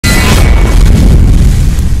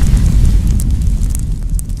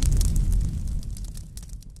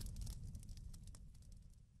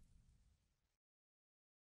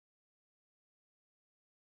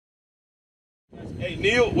Hey,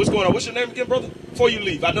 Neil, what's going on? What's your name again, brother? Before you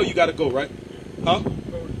leave, I know you got to go, right? Huh?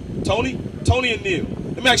 Tony? Tony and Neil.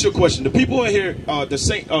 Let me ask you a question. The people in here, the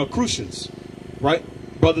St.Croix, right?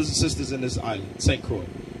 Brothers and sisters in this island, St. Croix.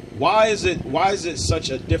 Why is it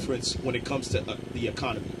such a difference when it comes to the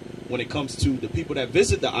economy? When it comes to the people that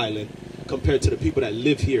visit the island compared to the people that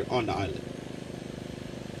live here on the island?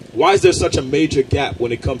 Why is there such a major gap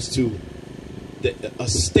when it comes to a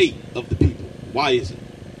state of the people? Why is it?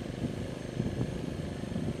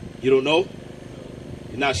 You don't know?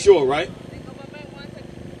 You're not sure, right?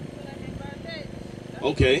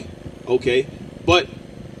 Okay, okay. But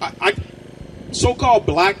so-called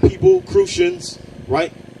black people, Crucians,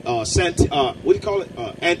 right? What do you call it?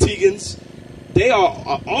 Antiguans. They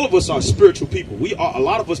are, all of us are spiritual people. A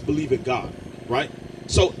lot of us believe in God, right?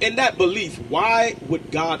 So in that belief, why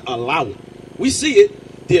would God allow it? We see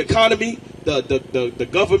it, the economy, the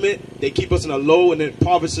government, they keep us in a low and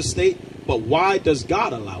impoverished state. But why does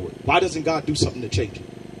God allow it? Why doesn't God do something to change it?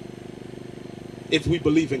 If we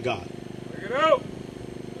believe in God. Bring it out.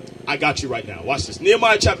 I got you right now. Watch this.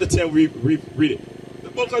 Nehemiah chapter 10, read it. The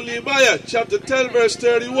book of Nehemiah, chapter 10, verse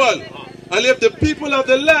 31. And if the people of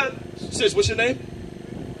the land... Sis, what's your name?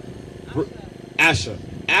 Asher.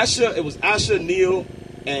 Asher, it was Asher, Neil,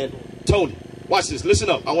 and Tony. Watch this.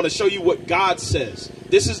 Listen up. I want to show you what God says.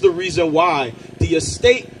 This is the reason why the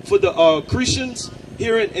estate for the Christians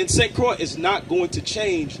here in St. Croix is not going to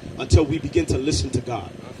change until we begin to listen to God.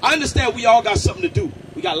 I understand we all got something to do.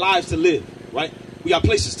 We got lives to live, right? We got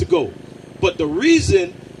places to go. But the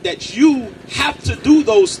reason that you have to do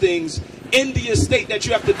those things in the estate that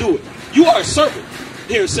you have to do it, you are a servant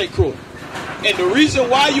here in St. Croix. And the reason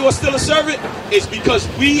why you are still a servant is because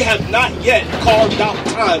we have not yet carved out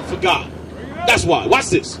time for God. That's why. Watch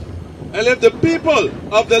this. And if the people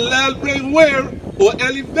of the land bring ware or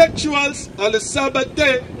any victuals on the Sabbath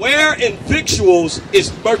day. Ware and victuals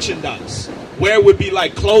is merchandise. Ware would be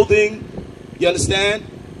like clothing, you understand?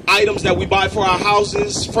 Items that we buy for our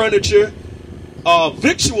houses, furniture.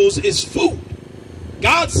 Victuals is food.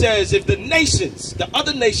 God says if the nations, the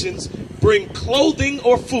other nations, bring clothing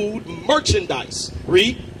or food, merchandise.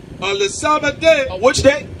 Read. On the Sabbath day. Which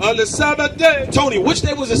day? On the Sabbath day. Tony, which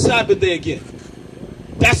day was the Sabbath day again?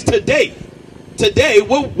 That's today. Today,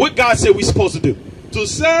 what God said we're supposed to do? To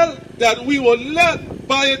sell, that we will not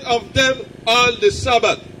buy it of them on the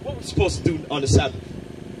Sabbath. What are we supposed to do on the Sabbath?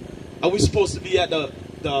 Are we supposed to be at the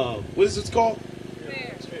what is it called?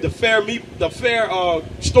 Fair. The fair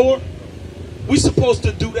store? We're supposed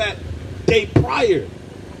to do that day prior,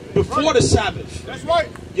 before the Sabbath. That's right.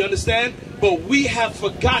 You understand? But we have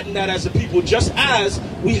forgotten that as a people, just as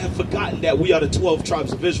we have forgotten that we are the 12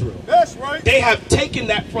 tribes of Israel. That's right. They have taken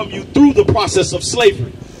that from you through the process of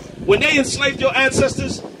slavery. When they enslaved your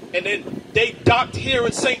ancestors and then they docked here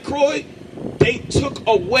in St. Croix, they took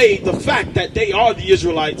away the fact that they are the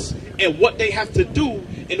Israelites and what they have to do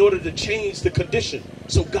in order to change the condition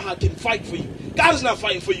so God can fight for you. God is not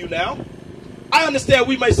fighting for you now. I understand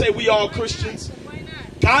we may say we are Christians.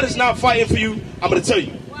 God is not fighting for you. I'm going to tell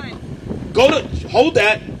you. Hold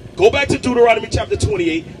that. Go back to Deuteronomy chapter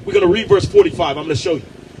 28. We're going to read verse 45. I'm going to show you.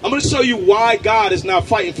 I'm going to show you why God is not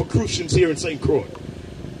fighting for Christians here in St. Croix.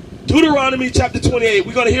 Deuteronomy chapter 28.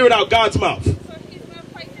 We're going to hear it out God's mouth.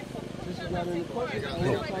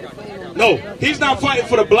 No, he's not fighting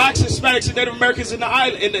for the blacks, Hispanics, and Native Americans in the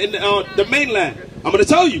island, in the mainland. I'm going to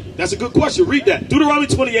tell you. That's a good question. Read that. Deuteronomy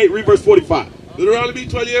 28, read verse 45. Deuteronomy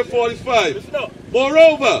 28, 45.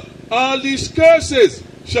 Moreover, all these curses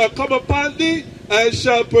shall come upon thee and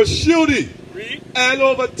shall pursue thee. Read. And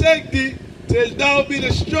overtake thee till thou be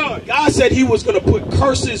destroyed. God said he was going to put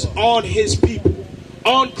curses on his people,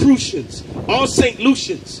 on Crucians, on St.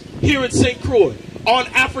 Lucians, here in St. Croix, on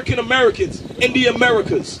African Americans in the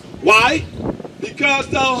Americas. Why? Because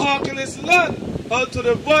thou hearkenest not unto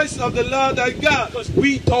the voice of the Lord thy God. Because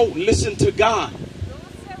we don't listen to God.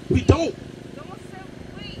 We don't.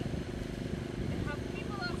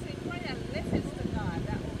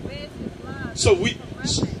 So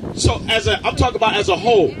I'm talking about as a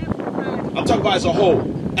whole. I'm talking about as a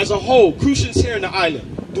whole. As a whole, Christians here in the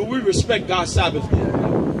island, do we respect God's Sabbath day?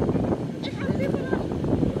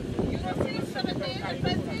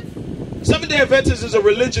 Seventh-day Adventist is a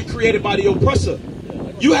religion created by the oppressor.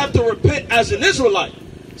 You have to repent as an Israelite.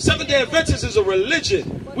 Seventh-day Adventist is a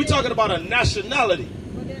religion. We're talking about a nationality.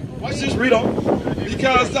 Watch this, read on.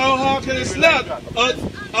 Because thou hearkenest not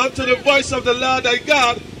unto the voice of the Lord thy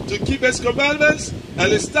God, to keep his commandments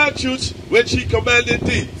and his statutes which he commanded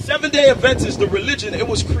thee. Seventh-day Adventist, the religion, it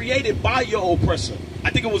was created by your oppressor. I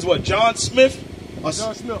think it was what, John Smith?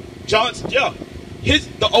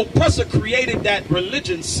 The oppressor created that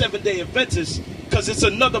religion, Seventh-day Adventist, because it's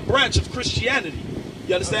another branch of Christianity.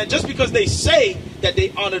 You understand? Just because they say that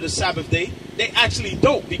they honor the Sabbath day, they actually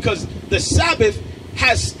don't, because the Sabbath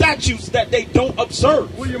has statutes that they don't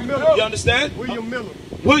observe. William Miller. You understand? William Miller.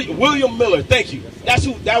 William Miller, thank you.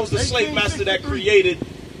 That was the slave master that created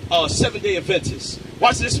 7-day Adventists.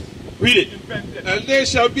 Watch this. Read it. And they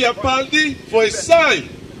shall be upon thee for a sign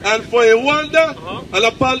and for a wonder, and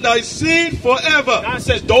upon thy seed forever. God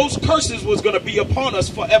says those curses was going to be upon us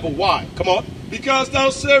forever. Why? Come on. Because thou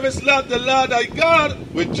servest not the Lord thy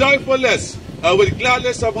God with joyfulness and with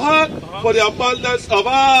gladness of heart for the abundance of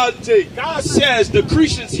all things. God says the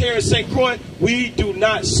Christians here in St. Croix, we do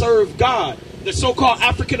not serve God. The so-called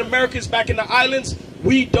African Americans back in the islands,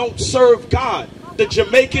 we don't serve God. The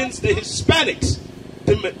Jamaicans, the Hispanics,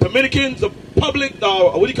 the Dominicans, the public,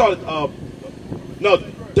 what do you call it? No,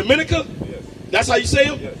 Dominica? Yes. That's how you say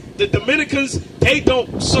them? Yes. The Dominicans, they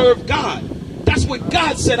don't serve God. That's what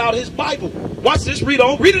God said out of his Bible. Watch this, read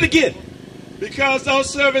on. Read it again. Because thou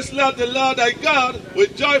servest not the Lord thy God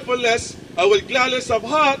with joyfulness and with gladness of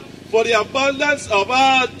heart for the abundance of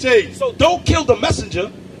all things. So don't kill the messenger.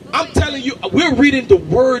 I'm telling you, we're reading the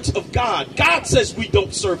words of God. God says we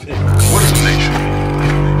don't serve him. What is a nation?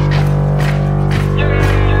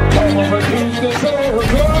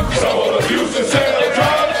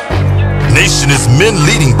 Nation is men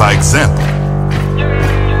leading by example.